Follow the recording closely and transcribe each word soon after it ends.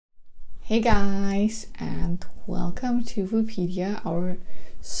Hey guys, and welcome to Woolpedia, our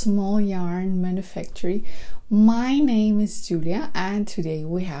small yarn manufactory. My name is Julia, and today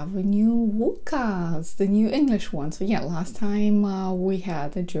we have a new Woolcast, the new English one. So yeah, last time we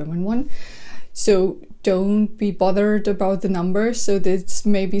had a German one, so don't be bothered about the numbers. So there's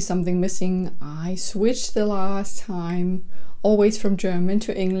maybe something missing. I switched the last time always from German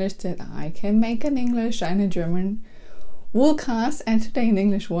to English, that I can make an English and a German Woolcast, and today an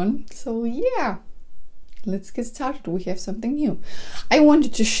English one. So yeah, let's get started. We have something new. I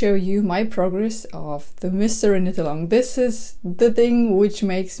wanted to show you my progress of the Mr. Knitalong. This is the thing which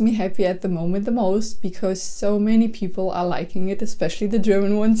makes me happy at the moment the most, because so many people are liking it, especially the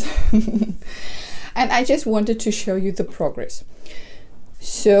German ones. And I just wanted to show you the progress.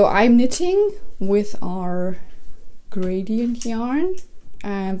 So I'm knitting with our gradient yarn,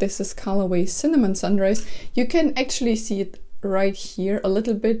 and this is colorway Cinnamon Sunrise. You can actually see it right here a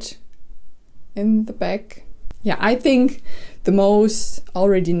little bit in the back. Yeah, I think the most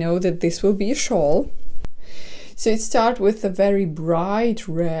already know that this will be a shawl. So it starts with a very bright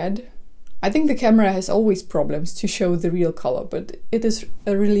red. I think the camera has always problems to show the real color, but it is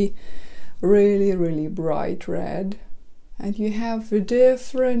a really bright red. And you have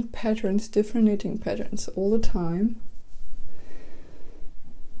different patterns, different knitting patterns all the time.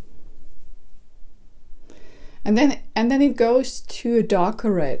 And then it goes to a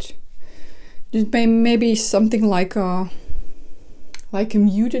darker red. Just maybe something like a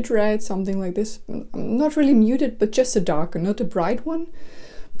muted red, something like this. Not really muted, but just a darker, not a bright one,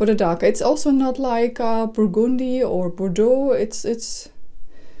 but a darker. It's also not like Burgundy or Bordeaux. It's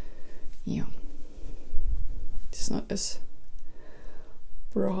yeah, it's not as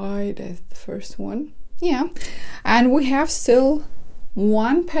bright as the first one. Yeah, and we have still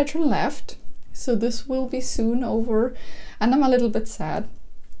one pattern left. So this will be soon over, and I'm a little bit sad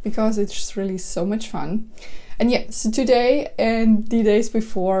because it's just really so much fun. And yeah, so today and the days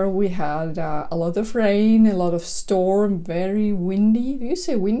before we had a lot of rain, a lot of storm, very windy. Do you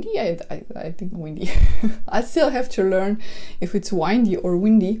say windy? I think windy. I still have to learn if it's windy or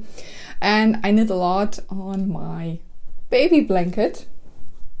windy. And I knit a lot on my baby blanket.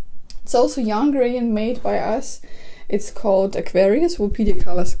 It's also yarn gradient made by us. It's called Aquarius, Woolpedia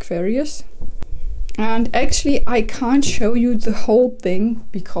colors Aquarius. And actually I can't show you the whole thing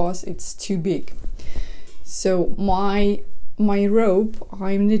because it's too big. So my rope,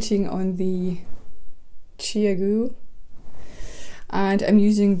 I'm knitting on the Chiagu, and I'm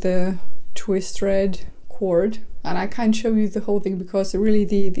using the twist thread cord, and I can't show you the whole thing because really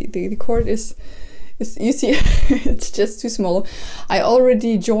the cord is you see it's just too small. I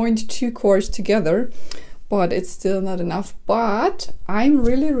already joined two cords together, but it's still not enough. But I'm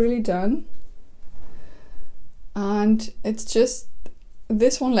really done. And it's just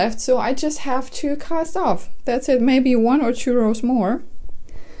this one left, so I just have to cast off. That's it, maybe 1 or 2 rows more.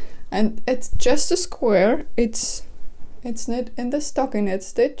 And it's just a square. It's knit in the stockinette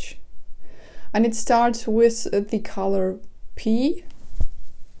stitch. And it starts with the color P.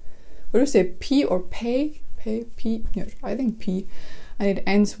 What do you say, P or P? P? No, I think P. And it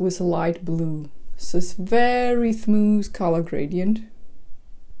ends with light blue. So it's very smooth color gradient.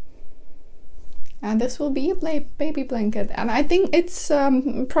 And this will be a baby blanket, and I think it's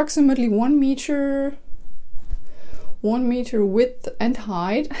approximately 1 meter width and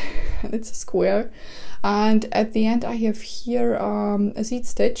height. And it's a square, and at the end I have here a seed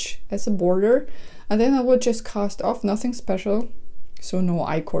stitch as a border, and then I will just cast off, nothing special, so no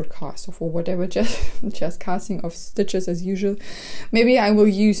I-cord cast off or whatever, just casting off stitches as usual. Maybe I will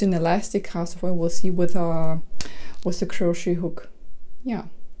use an elastic cast off, I will see, with a crochet hook. Yeah.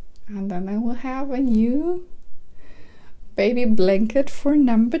 And then I will have a new baby blanket for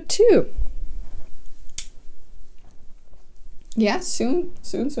number 2. Yeah, soon.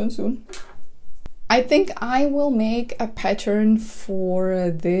 I think I will make a pattern for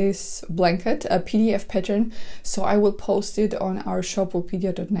this blanket, a PDF pattern. So I will post it on our shop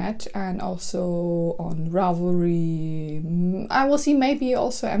woolpedia.net and also on Ravelry. I will see, maybe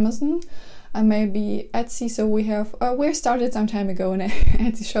also Amazon. And maybe Etsy. So we started some time ago in an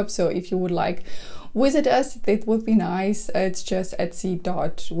Etsy shop, so if you would like visit us, it would be nice. It's just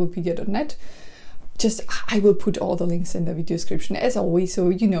etsy.woolpedia.net. I will put all the links in the video description as always, so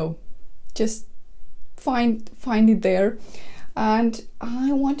you know, just find it there. And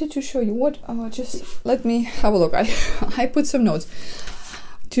I wanted to show you what, just let me have a look. I put some notes.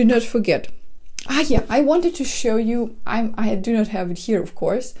 Do not forget. Yeah, I wanted to show you, I do not have it here, of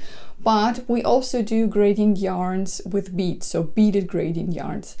course, But we also do gradient yarns with beads, so beaded gradient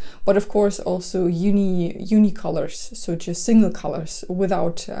yarns. But of course also uni colors, so just single colors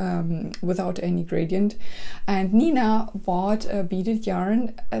without any gradient. And Nina bought a beaded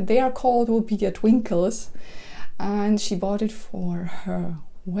yarn. They are called Woolpedia Twinkles, and she bought it for her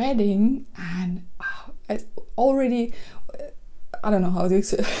wedding. And already, I don't know how to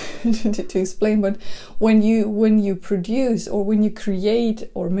to explain, but when you produce or when you create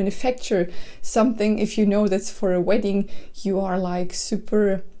or manufacture something, if you know that's for a wedding, you are like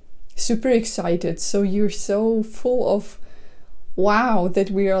super excited. So you're so full of wow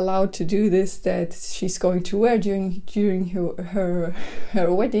that we are allowed to do this, that she's going to wear during her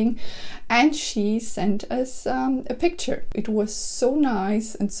wedding. And she sent us a picture. It was so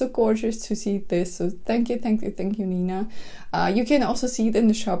nice and so gorgeous to see this. So thank you, Nina. You can also see it in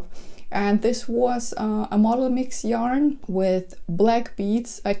the shop. And this was a model mix yarn with black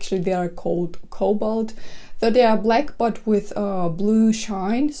beads. Actually, they are called cobalt. So they are black but with blue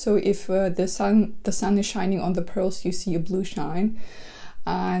shine. So if the sun is shining on the pearls, you see a blue shine.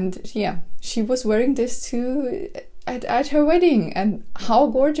 And yeah, she was wearing this too at her wedding. And how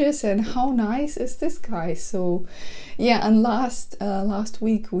gorgeous and how nice is this, guys? So yeah, and last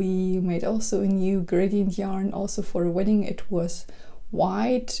week we made also a new gradient yarn also for a wedding. It was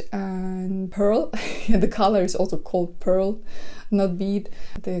white and pearl. The color is also called pearl, not bead.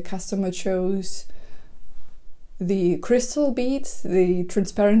 The customer chose the crystal beads, the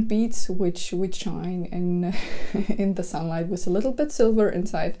transparent beads, which shine in the sunlight with a little bit silver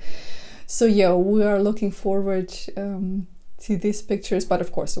inside. So yeah, we are looking forward to these pictures, but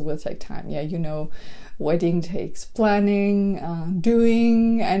of course it will take time. Yeah, you know, wedding takes planning,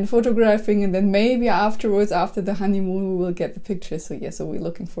 doing and photographing, and then maybe afterwards, after the honeymoon, we will get the pictures. So yeah, so we're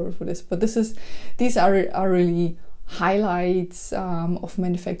looking forward for this. But these are really highlights of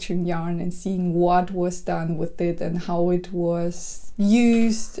manufacturing yarn and seeing what was done with it and how it was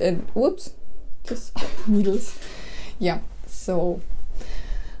used, and whoops, just needles. Yeah, so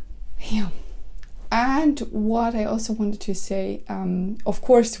yeah. And what I also wanted to say, of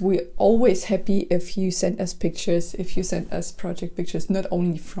course, we're always happy if you send us pictures, if you send us project pictures, not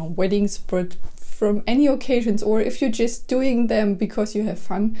only from weddings, but from any occasions, or if you're just doing them because you have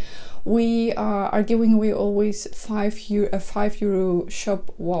fun. We are giving away always a €5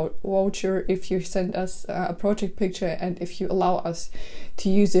 shop voucher if you send us a project picture and if you allow us to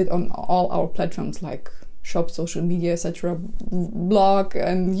use it on all our platforms like shop, social media, etc., blog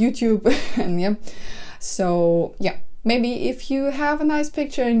and YouTube. And yeah, so yeah, maybe if you have a nice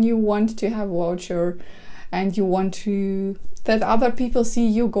picture and you want to have a voucher and you want to that other people see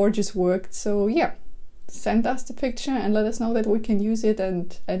your gorgeous work, so yeah, send us the picture and let us know that we can use it on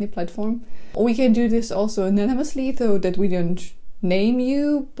any platform. We can do this also anonymously, though, that we don't name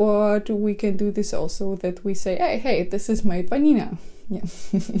you, but we can do this also that we say, hey, this is made by Nina. Yeah.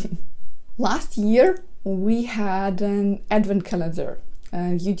 Last year we had an advent calendar, a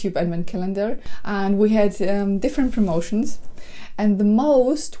YouTube advent calendar, and we had different promotions. And the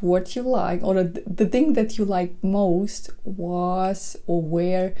most what you like, or the thing that you like most was or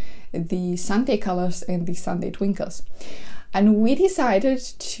were the Sunday colors and the Sunday twinkles. And we decided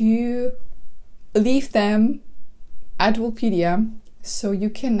to leave them at Woolpedia, so you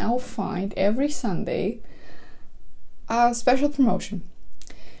can now find every Sunday a special promotion.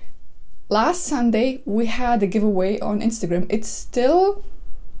 Last Sunday we had a giveaway on Instagram. It's still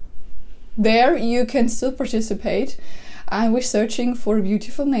there, you can still participate. And we're searching for a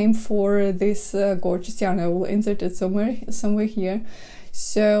beautiful name for this gorgeous yarn. I will insert it somewhere here.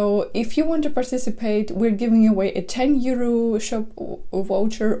 So if you want to participate, we're giving away a €10 shop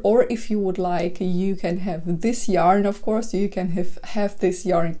voucher, or if you would like, you can have this yarn. Of course, you can have this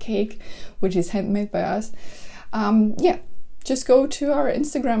yarn cake, which is handmade by us. Yeah, just go to our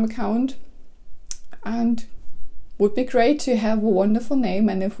Instagram account, and would be great to have a wonderful name.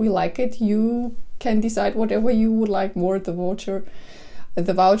 And if we like it, you can decide whatever you would like more, the voucher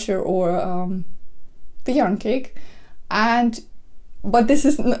or the yarn cake. But this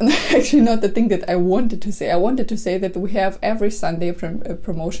is actually not the thing that I wanted to say. I wanted to say that we have every Sunday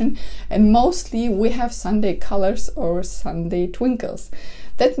promotion, and mostly we have Sunday colors or Sunday twinkles.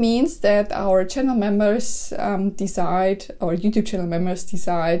 That means that our channel members our YouTube channel members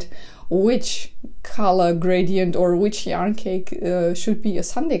decide which color gradient or which yarn cake should be a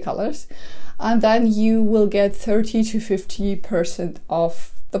Sunday colors. And then you will get 30 to 50%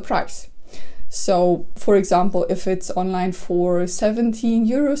 off the price. So, for example, if it's online for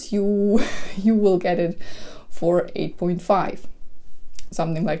 €17, you will get it for 8.5,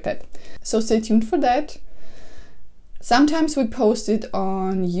 something like that. So stay tuned for that. Sometimes we post it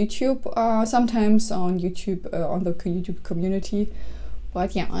on YouTube, sometimes on YouTube, on the YouTube community.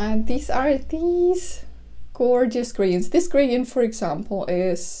 But yeah, these are these gorgeous gradients. This gradient, for example,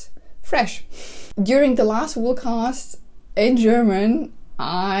 is fresh. During the last Woolcast in German,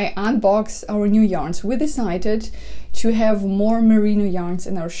 I unboxed our new yarns. We decided to have more merino yarns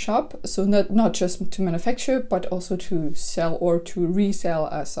in our shop, so not just to manufacture, but also to sell or to resell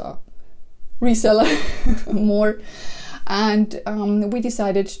as a reseller more. And we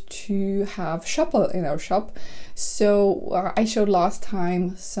decided to have Schoppel in our shop. So I showed last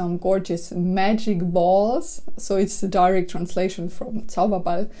time some gorgeous magic balls. So it's the direct translation from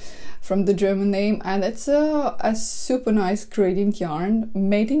Zauberball, from the German name. And it's a super nice gradient yarn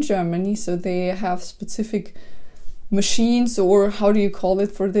made in Germany. So they have specific machines, or how do you call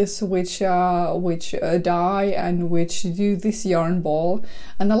it for this, which dye and which do this yarn ball.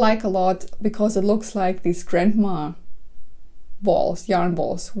 And I like a lot because it looks like this grandma balls, yarn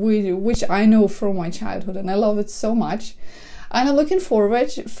balls, which I know from my childhood, and I love it so much. And I'm looking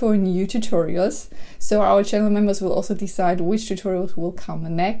forward for new tutorials. So our channel members will also decide which tutorials will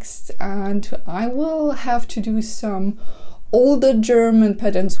come next, and I will have to do some older German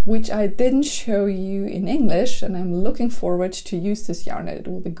patterns which I didn't show you in English, and I'm looking forward to use this yarn. It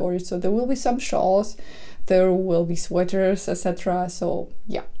will be gorgeous. So there will be some shawls, there will be sweaters, etc. So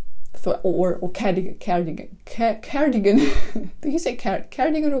yeah. Or cardigan. Do you say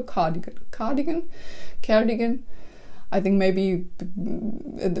cardigan or cardigan? Cardigan. I think maybe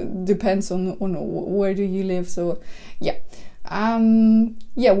it depends on where do you live. So yeah.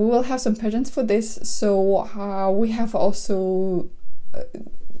 Yeah, we will have some patterns for this. So we have also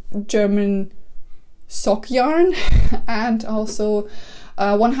German sock yarn and also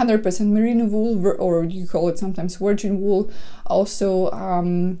 100% merino wool, or you call it sometimes virgin wool. Also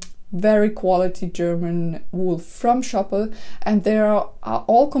very quality German wool from Schoppel, and they are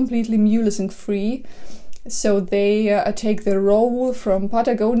all completely mulesing free. So they take the raw wool from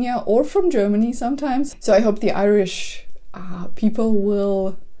Patagonia or from Germany sometimes. So I hope the Irish people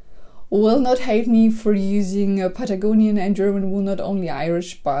will not hate me for using Patagonian and German wool, not only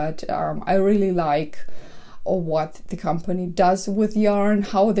Irish, but I really like what the company does with yarn,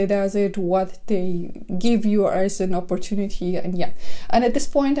 how they does it, what they give you as an opportunity. And yeah, and at this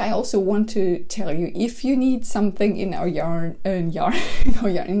point I also want to tell you, if you need something in our in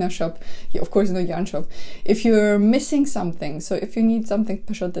our shop, yeah, of course in the yarn shop, if you're missing something, so if you need something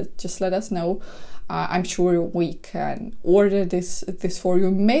special, just let us know. I'm sure we can order this for you.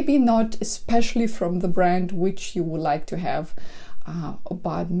 Maybe not especially from the brand which you would like to have,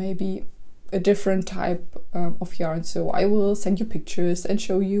 but maybe a different type of yarn. So I will send you pictures and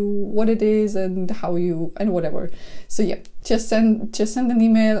show you what it is and how you and whatever. So yeah, just send an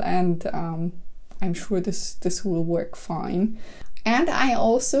email, and I'm sure this will work fine. And I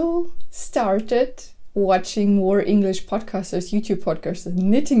also started watching more English podcasters, YouTube podcasters,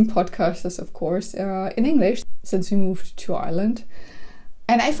 knitting podcasters, of course, in English since we moved to Ireland.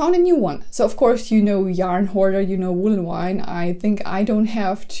 And I found a new one. So of course, you know Yarn Hoarder, you know Wool and Wine. I think I don't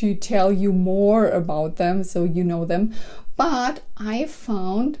have to tell you more about them, so you know them. But I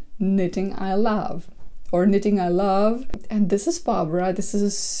found Knitting I Love, or Knitting I Love. And this is Barbara. This is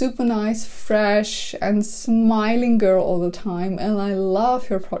a super nice, fresh and smiling girl all the time. And I love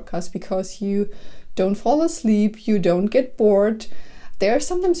her podcast because you don't fall asleep, you don't get bored. They're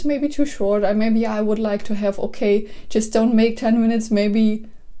sometimes maybe too short. Maybe I would like to have, okay, just don't make 10 minutes, maybe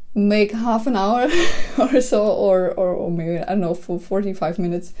make half an hour or so, or maybe, I don't know, for 45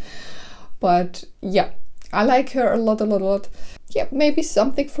 minutes. But yeah, I like her a lot. Yeah, maybe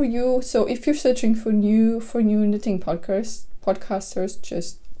something for you. So if you're searching for new knitting podcasters,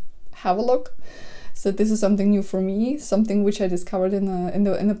 just have a look. So this is something new for me, something which I discovered in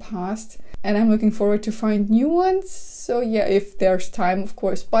the past, and I'm looking forward to find new ones. So yeah, if there's time, of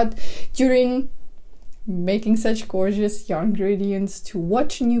course. But during making such gorgeous yarn gradients, to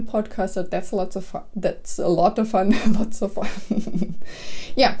watch new podcasts, that's lots of fun. That's a lot of fun. Lots of fun.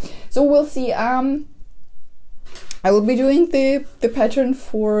 Yeah. So we'll see. I will be doing the pattern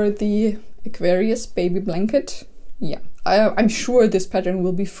for the Aquarius baby blanket. Yeah. I'm sure this pattern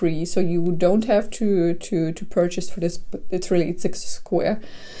will be free, so you don't have to purchase for this, but it's 6 square.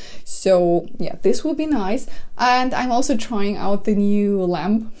 So yeah, this will be nice. And I'm also trying out the new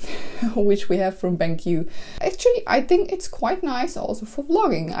lamp which we have from BenQ. Actually, I think it's quite nice also for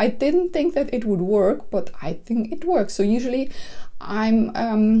vlogging. I didn't think that it would work, but I think it works. So usually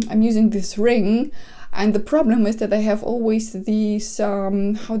I'm using this ring, And the problem is that I have always these how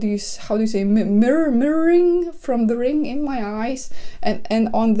do you say mirroring from the ring in my eyes and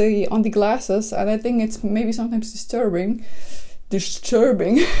on the glasses, and I think it's maybe sometimes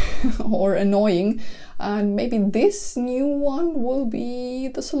disturbing or annoying, and maybe this new one will be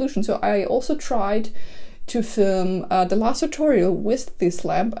the solution. So I also tried to film the last tutorial with this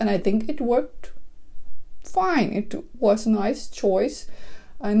lamp, and I think it worked fine. It was a nice choice,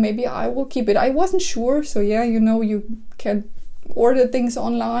 and maybe I will keep it. I wasn't sure, so yeah, you know, you can order things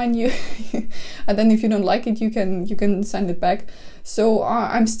online, and then if you don't like it, you can send it back. So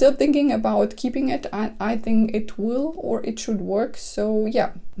I'm still thinking about keeping it, and I think it will, or it should work. So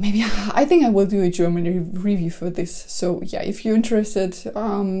yeah, maybe I think I will do a German review for this. So yeah, if you're interested,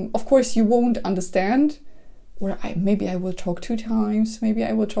 of course you won't understand, or maybe I will talk 2 times, maybe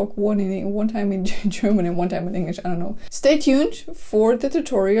I will talk one time in German and 1 time in English, I don't know. Stay tuned for the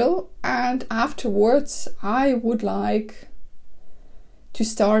tutorial, and afterwards I would like to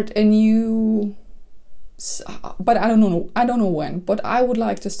start a new, but I don't know when, but I would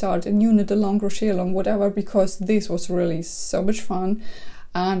like to start a new Knitalong, crochet along, whatever, because this was really so much fun.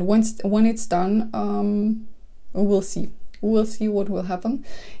 And when it's done, we'll see what will happen.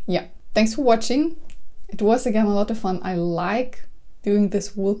 Yeah, thanks for watching. It was again a lot of fun. I like doing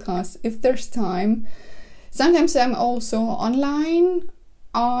this Woolcast if there's time. Sometimes I'm also online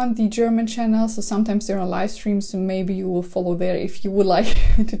on the German channel, so sometimes there are live streams, so maybe you will follow there if you would like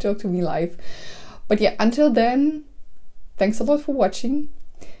to talk to me live. But yeah, until then, thanks a lot for watching.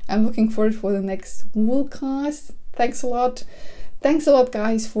 I'm looking forward for the next Woolcast. Thanks a lot. Thanks a lot,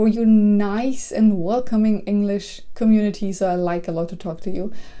 guys, for your nice and welcoming English community. So I like a lot to talk to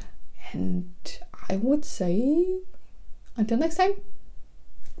you. And I would say until next time.